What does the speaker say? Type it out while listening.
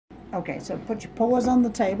Okay, so put your paws on the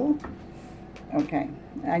table. Okay,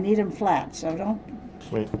 I need them flat, so don't.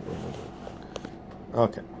 Wait.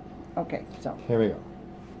 Okay. Okay, so. Here we go.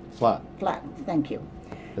 Flat. Flat, thank you.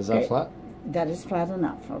 Is that flat? That is flat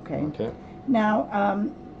enough, okay. Okay. Now,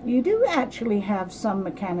 you do actually have some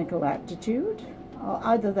mechanical aptitude.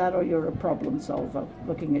 Either that or you're a problem solver,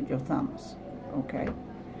 looking at your thumbs, okay.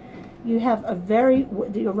 You have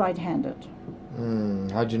you're right-handed.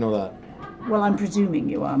 How'd you know that? Well, I'm presuming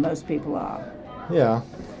you are. Most people are. Yeah.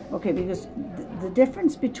 Okay, because the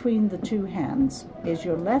difference between the two hands is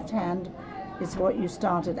your left hand is what you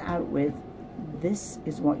started out with. This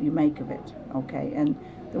is what you make of it, okay? And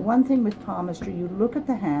the one thing with palmistry, you look at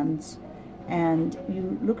the hands and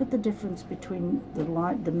you look at the difference between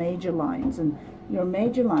the major lines. And your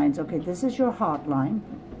major lines, okay, this is your heart line,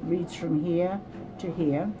 reads from here to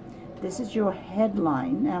here. This is your head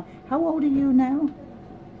line. Now, how old are you now?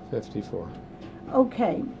 54.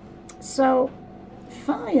 Okay, so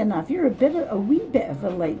funny enough, you're a wee bit of a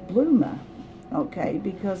late bloomer, okay,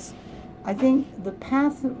 because I think the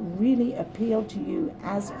path that really appealed to you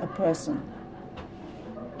as a person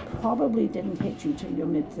probably didn't hit you till your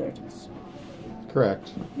mid-30s.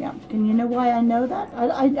 Correct. Yeah. Can you know why I know that?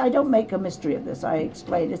 I don't make a mystery of this. I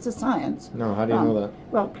explain. It's a science. No, how do you know that?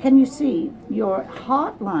 Well, can you see your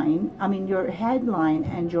heart line, your head line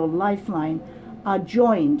and your lifeline are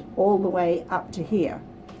joined all the way up to here.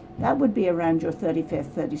 That would be around your 35th,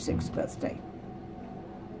 36th birthday.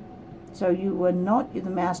 So you were not the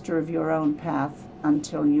master of your own path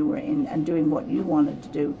until you were in and doing what you wanted to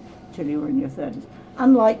do till you were in your 30s.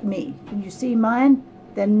 Unlike me. Can you see mine?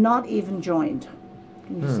 They're not even joined.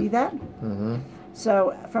 Can you see that? Mm-hmm.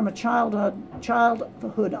 So from a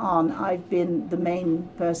childhood on, I've been the main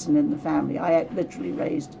person in the family. I literally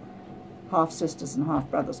raised half sisters and half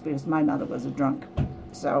brothers because my mother was a drunk.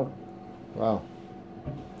 So, wow.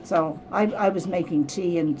 So I was making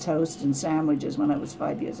tea and toast and sandwiches when I was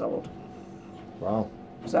 5 years old. Wow.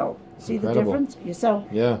 So see Incredible. the difference? So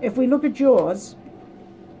yeah. If we look at yours,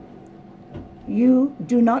 you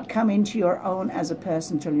do not come into your own as a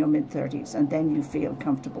person till your mid-30s, and then you feel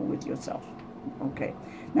comfortable with yourself. Okay.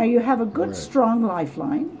 Now you have a good, strong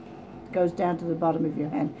lifeline. Goes down to the bottom of your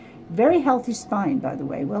hand. Very healthy spine, by the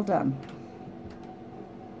way. Well done.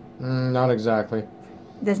 Not exactly.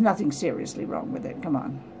 There's nothing seriously wrong with it. Come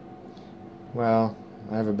on. Well,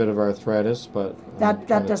 I have a bit of arthritis, but that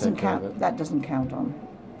doesn't count. That doesn't count on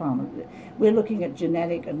palm. We're looking at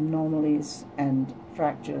genetic anomalies and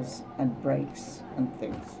fractures and breaks and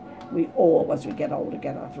things. We all, as we get older,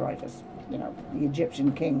 get arthritis. You know, the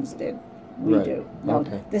Egyptian kings did. We do. No,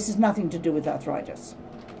 this has nothing to do with arthritis.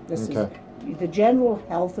 This is the general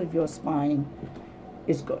health of your spine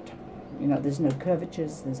is good. You know, there's no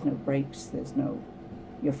curvatures, there's no breaks,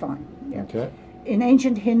 you're fine. Yeah. Okay. In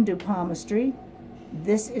ancient Hindu palmistry,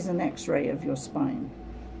 this is an X-ray of your spine.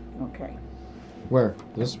 Okay. Where?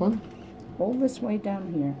 This one? All this way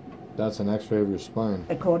down here. That's an X-ray of your spine.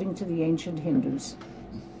 According to the ancient Hindus.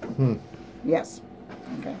 Yes.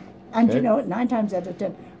 Okay. And you know, 9 times out of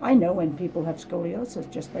 10, I know when people have scoliosis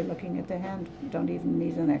just by looking at their hand. You don't even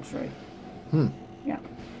need an X-ray. Yeah.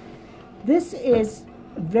 This is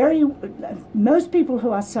most people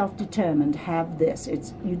who are self-determined have this.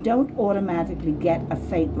 You don't automatically get a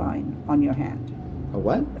fate line on your hand. A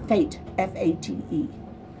what? Fate, F-A-T-E.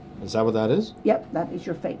 Is that what that is? Yep, that is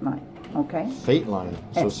your fate line. Okay. Fate line.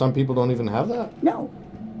 So some people don't even have that? No.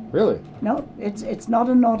 Really? No, it's not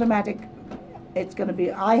an automatic. It's going to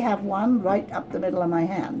be, I have one right up the middle of my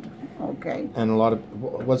hand. Okay. And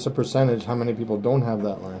what's the percentage? How many people don't have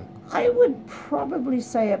that line? I would probably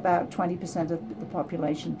say about 20% of the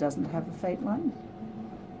population doesn't have a fate line.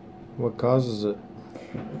 What causes it?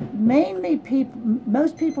 Mainly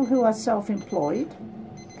most people who are self-employed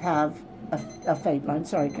have a fate line.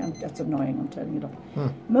 Sorry, that's annoying, I'm turning it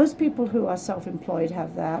off. Most people who are self-employed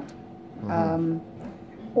have that.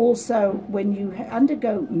 Also, when you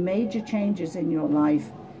undergo major changes in your life,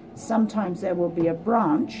 sometimes there will be a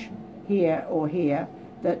branch here or here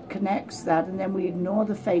that connects that, and then we ignore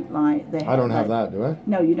the fate line. I don't have that, do I?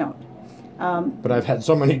 No, you don't. But I've had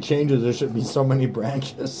so many changes, there should be so many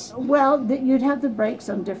branches. Well, you'd have the breaks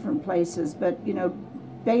on different places, but, you know,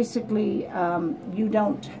 basically, you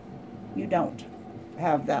don't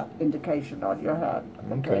have that indication on your head.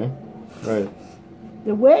 Okay, right.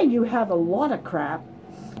 The way you have a lot of crap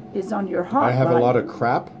is on your heart line. I have a lot of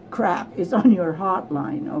crap? Crap is on your heart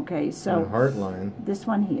line, okay? So heart line. This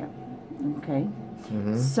one here, okay?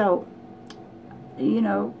 So, you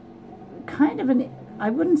know, kind of I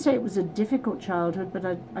wouldn't say it was a difficult childhood, but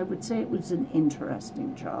I would say it was an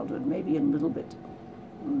interesting childhood, maybe a little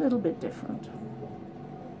bit different.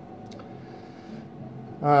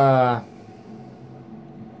 I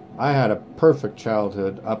had a perfect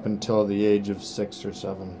childhood up until the age of 6 or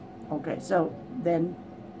 7. Okay, so then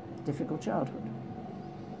difficult childhood.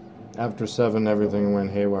 After 7, everything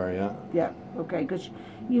went haywire, yeah. Yeah, okay, because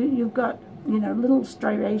you've got, little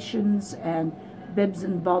striations and bibs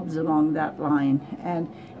and bobs along that line, and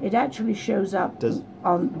it actually shows up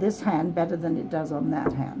on this hand better than it does on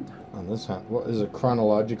that hand. On this hand? Well, is it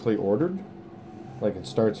chronologically ordered? Like it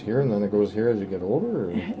starts here and then it goes here as you get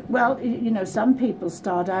older? Or? Well, some people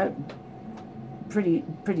start out pretty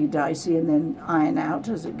dicey and then iron out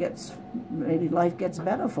as it gets, maybe life gets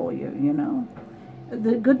better for you,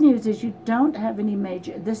 The good news is you don't have any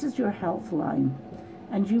major, this is your health line.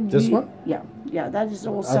 And you This one? Yeah, that is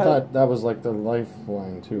also... I thought that was like the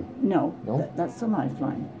lifeline too. No, No? That's the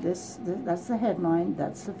lifeline. That's the head line,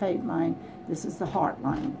 that's the fate line, this is the heart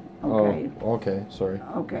line, okay? Oh, okay, sorry.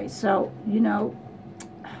 Okay, so,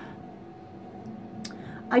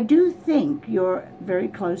 I do think you're very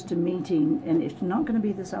close to meeting, and it's not going to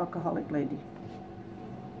be this alcoholic lady.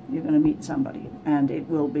 You're going to meet somebody, and it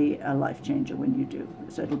will be a life changer when you do.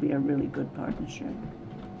 So it'll be a really good partnership.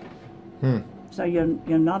 So you're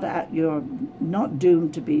not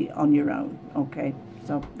doomed to be on your own. Okay,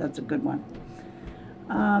 so that's a good one.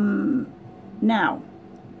 Now,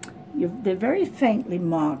 they're very faintly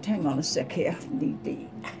marked. Hang on a sec here.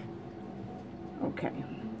 Okay.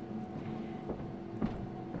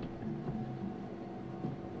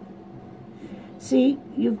 See,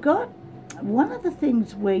 you've got one of the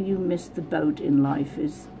things where you miss the boat in life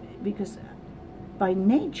is because by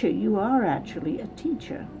nature you are actually a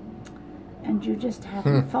teacher and you just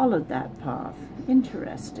haven't followed that path.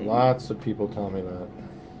 Interesting. Lots of people tell me that.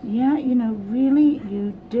 Yeah, really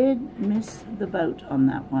you did miss the boat on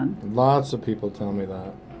that one. Lots of people tell me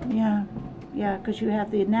that. Yeah, because you have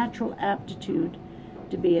the natural aptitude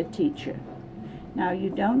to be a teacher. Now you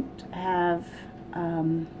don't have...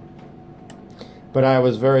 But I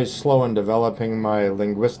was very slow in developing my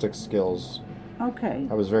linguistic skills. Okay.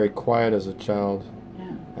 I was very quiet as a child.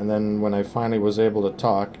 Yeah. And then when I finally was able to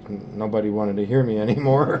talk, nobody wanted to hear me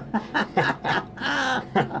anymore. Okay.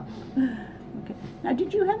 Now,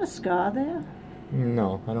 did you have a scar there?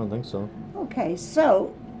 No, I don't think so. Okay,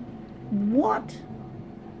 so what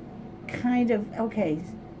kind of,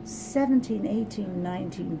 17, 18,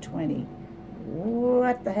 19, 20.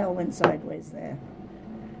 What the hell went sideways there?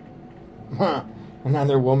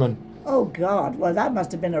 Another woman. Oh, God. Well, that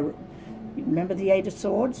must have been you remember the Eight of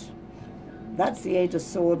Swords? That's the Eight of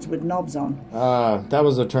Swords with knobs on. That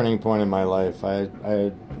was a turning point in my life.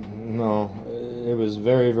 No, it was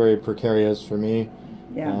very, very precarious for me.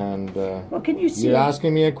 Yeah. And well, can you see? You're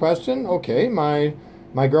asking me a question? Okay, my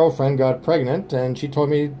girlfriend got pregnant and she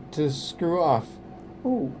told me to screw off.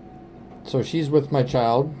 Oh. So she's with my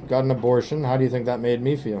child, got an abortion. How do you think that made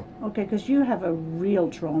me feel? Okay, because you have a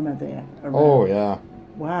real trauma there. Oh, yeah.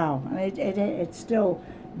 Wow. And it's still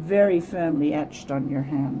very firmly etched on your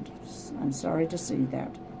hand. I'm sorry to see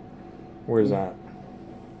that. Where's that?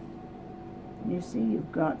 You see,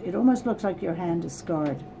 you've got, it almost looks like your hand is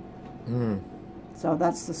scarred. So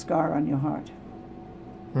that's the scar on your heart.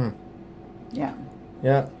 Yeah.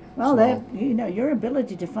 Yeah. Well, so, your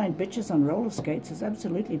ability to find bitches on roller skates is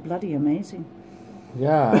absolutely bloody amazing.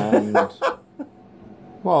 Yeah, and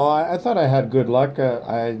well, I thought I had good luck.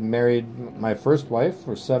 I married my first wife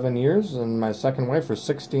for 7 years and my second wife for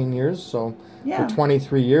 16 years. So for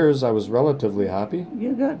 23 years, I was relatively happy.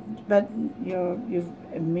 You're good, but you've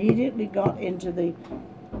immediately got into the...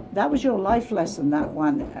 That was your life lesson, that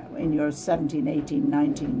one, in your 17, 18,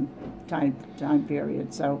 19 time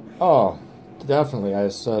period. So. Oh. Definitely. I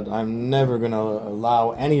said, I'm never going to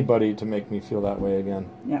allow anybody to make me feel that way again.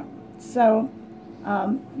 Yeah. So,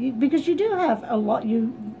 because you do have a lot,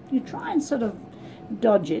 you try and sort of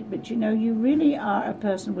dodge it, but you really are a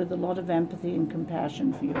person with a lot of empathy and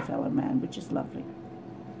compassion for your fellow man, which is lovely.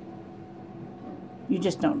 You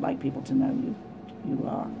just don't like people to know you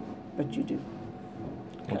are, but you do.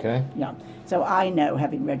 Okay. Yeah. So I know,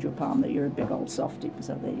 having read your palm, that you're a big old softie,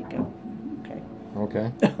 so there you go.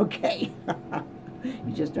 Okay. Okay.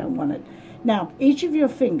 You just don't want it. Now, each of your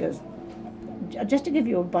fingers, just to give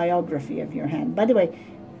you a biography of your hand. By the way,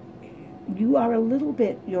 you are a little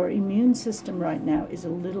bit, your immune system right now is a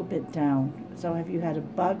little bit down. So have you had a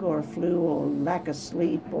bug or a flu or lack of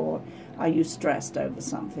sleep, or are you stressed over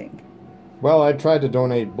something? Well, I tried to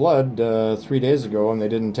donate blood 3 days ago, and they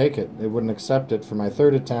didn't take it. They wouldn't accept it for my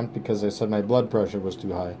third attempt because they said my blood pressure was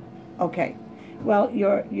too high. Okay. Well,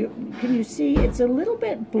 can you see it's a little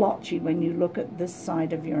bit blotchy when you look at this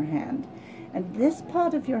side of your hand. And this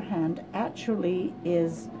part of your hand actually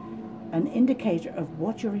is an indicator of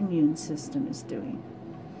what your immune system is doing.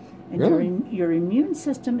 And Really? your immune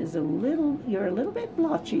system is you're a little bit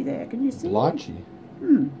blotchy there. Can you see? Blotchy?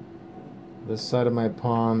 Hmm. This side of my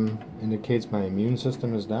palm indicates my immune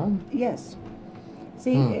system is down? Yes.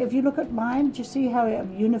 See, if you look at mine, do you see how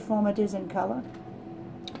uniform it is in color?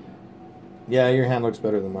 Yeah, your hand looks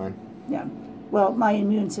better than mine. Yeah. Well, my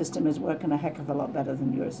immune system is working a heck of a lot better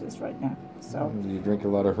than yours is right now. So. Do you drink a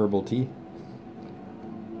lot of herbal tea?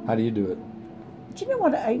 How do you do it? Do you know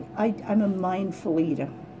what? I'm a mindful eater.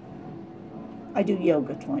 I do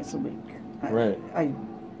yoga twice a week. Right.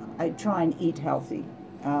 I try and eat healthy.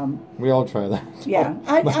 We all try that. Yeah.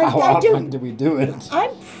 How often do we do it?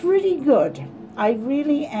 I'm pretty good. I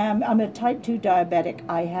really am. I'm a type 2 diabetic.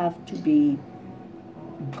 I have to be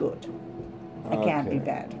good. I can't be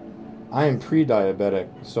bad. I am pre-diabetic,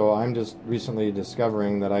 so I'm just recently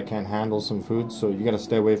discovering that I can't handle some foods, so you got to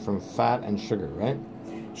stay away from fat and sugar, right?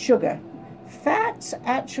 Sugar. Fats,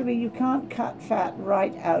 actually, you can't cut fat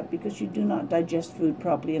right out because you do not digest food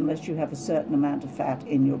properly unless you have a certain amount of fat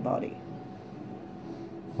in your body.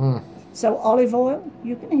 So olive oil,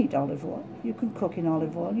 you can eat olive oil. You can cook in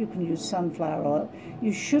olive oil. You can use sunflower oil.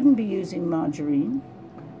 You shouldn't be using margarine.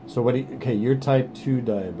 So what do you, okay, you're type 2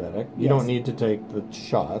 diabetic. You don't need to take the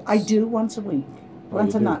shots. I do once a week.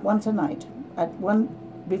 Once a night.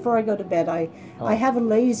 Before I go to bed, I have a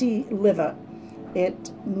lazy liver.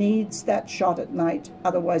 It needs that shot at night.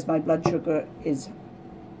 Otherwise, my blood sugar is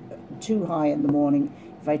too high in the morning.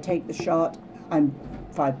 If I take the shot, I'm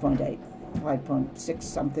 5.8, 5.6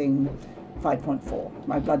 something, 5.4.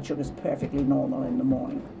 My blood sugar is perfectly normal in the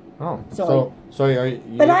morning. Oh, so are you,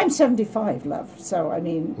 but I'm 75, love. So I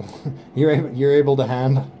mean, you're able to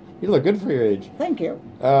handle. You look good for your age. Thank you.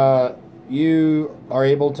 You are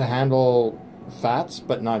able to handle fats,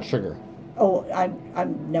 but not sugar. Oh,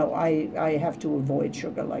 I have to avoid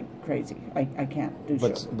sugar like crazy. I can't do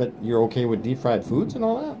sugar. But you're okay with deep fried foods and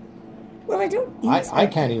all that? Well, I don't eat. I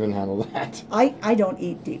can't even handle that. I don't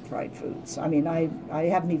eat deep fried foods. I mean, I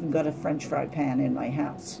haven't even got a French fry pan in my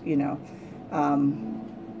house. You know.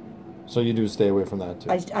 So you do stay away from that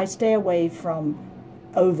too. I stay away from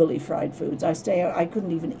overly fried foods. I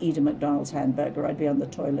couldn't even eat a McDonald's hamburger. I'd be on the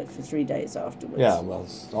toilet for 3 days afterwards. Yeah, well,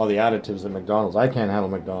 it's all the additives at McDonald's. I can't handle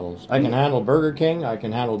McDonald's. I can handle Burger King. I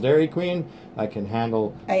can handle Dairy Queen. I can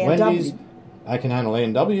handle Wendy's. I can handle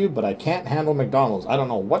A&W, but I can't handle McDonald's. I don't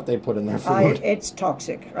know what they put in their food. It's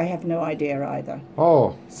toxic. I have no idea either.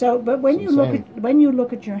 Oh. So, but when you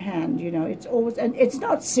look at your hand, you know, it's always, and it's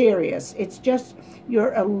not serious. It's just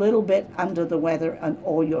you're a little bit under the weather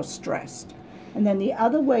or you're stressed. And then the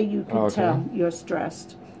other way you can tell you're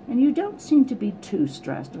stressed, and you don't seem to be too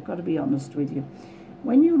stressed, I've got to be honest with you.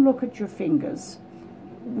 When you look at your fingers,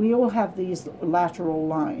 we all have these lateral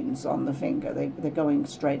lines on the finger. They're going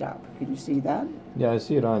straight up. Can you see that? Yeah, I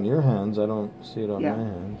see it on your hands. I don't see it on my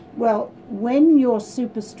hands. Well, when you're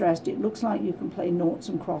super stressed, it looks like you can play noughts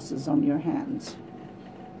and crosses on your hands,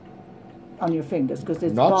 on your fingers, because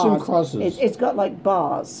it's noughts bars. And crosses. It's got like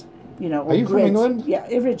bars. You know, are you grids. from England? Yeah,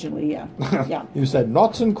 originally, yeah. Yeah. You said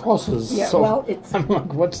noughts and crosses. Yeah, so well, it's... I'm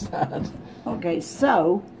like, what's that? Okay,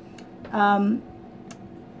 so,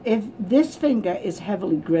 if this finger is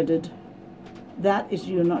heavily gridded, that is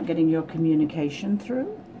you're not getting your communication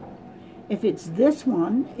through. If it's this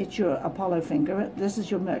one, it's your Apollo finger. This is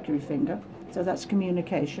your Mercury finger, so that's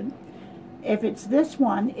communication. If it's this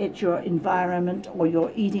one, it's your environment, or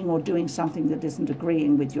you're eating or doing something that isn't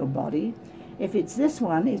agreeing with your body. If it's this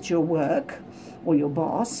one, it's your work or your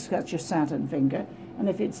boss. That's your Saturn finger. And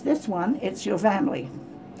if it's this one, it's your family.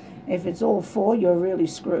 If it's all four, you're really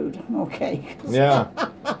screwed. Okay. Yeah.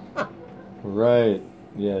 Right.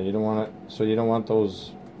 Yeah, you don't want it. So you don't want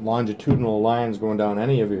those longitudinal lines going down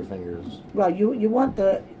any of your fingers. Well, you want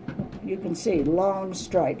you can see long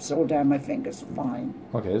stripes all down my fingers. Fine.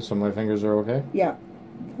 Okay, so my fingers are okay? Yeah.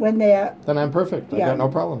 When they're... Then I'm perfect. I got no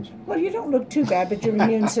problems. Well, you don't look too bad, but your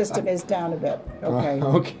immune system is down a bit. Okay.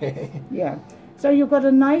 Okay. Yeah. So you've got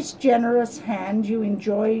a nice, generous hand. You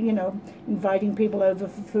enjoy, you know, inviting people over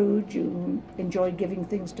for food. You enjoy giving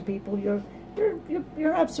things to people.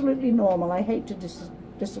 You're absolutely normal. I hate to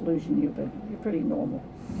disillusion you, but you're pretty normal.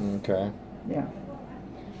 Okay. Yeah.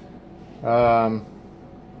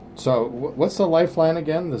 So what's the lifeline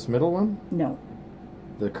again? This middle one? No.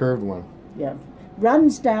 The curved one. Yeah.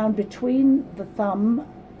 Runs down between the thumb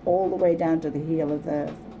all the way down to the heel of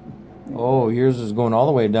the... Oh, yours is going all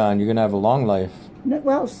the way down. You're going to have a long life. No,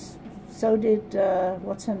 well, so did,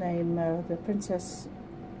 what's her name, the Princess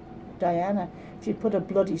Diana. If she'd put a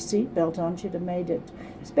bloody seatbelt on, she'd have made it.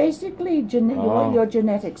 It's basically what your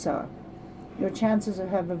genetics are. Your chances of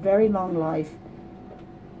having a very long life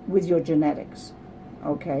with your genetics,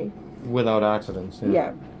 okay? Without accidents, yeah.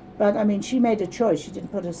 Yeah. But I mean, she made a choice. She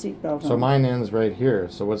didn't put her seatbelt on. So mine ends right here.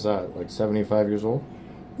 So what's that? Like 75 years old?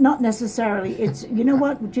 Not necessarily. It's, you know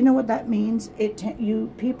what? Do you know what that means?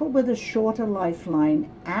 People with a shorter lifeline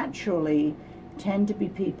actually tend to be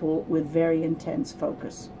people with very intense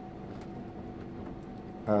focus.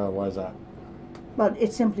 Why is that? But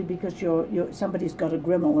it's simply because somebody's got a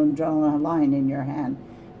Grimmel and drawn a line in your hand.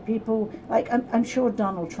 People like I'm sure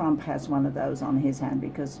Donald Trump has one of those on his hand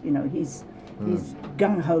because he's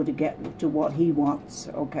gung ho to get to what he wants.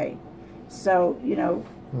 Okay, so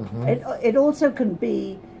it also can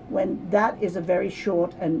be when that is a very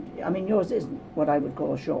short, and I mean yours isn't what I would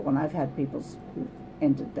call a short one. I've had people who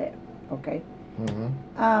ended there. Okay,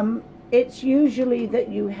 it's usually that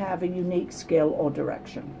you have a unique skill or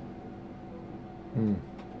direction.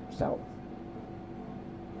 So,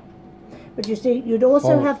 but you see, you'd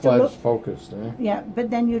also have to look focused. Yeah, but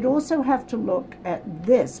then you'd also have to look at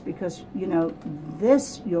this because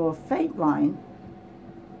this your fate line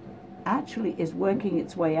actually is working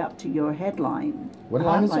its way up to your headline. What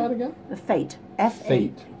line is that again? The fate.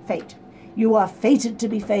 Fate. Fate. You are fated to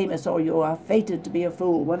be famous, or you are fated to be a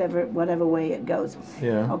fool. Whatever way it goes.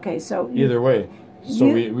 Yeah. Okay, so either way. So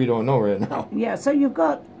we don't know right now. Yeah, so you've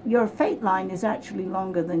got your fate line is actually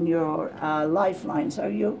longer than your lifeline, so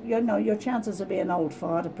your chances of being an old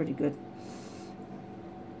fart are pretty good.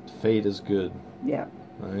 Fate is good. Yeah.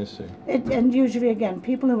 I see. And usually, again,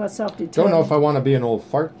 people who are self-determined. Don't know if I want to be an old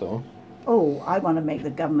fart though. Oh, I want to make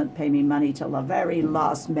the government pay me money till the very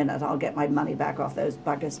last minute. I'll get my money back off those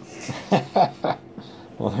buggers.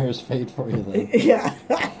 Well, there's fate for you then. Yeah.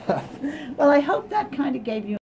 Well, I hope that kind of gave you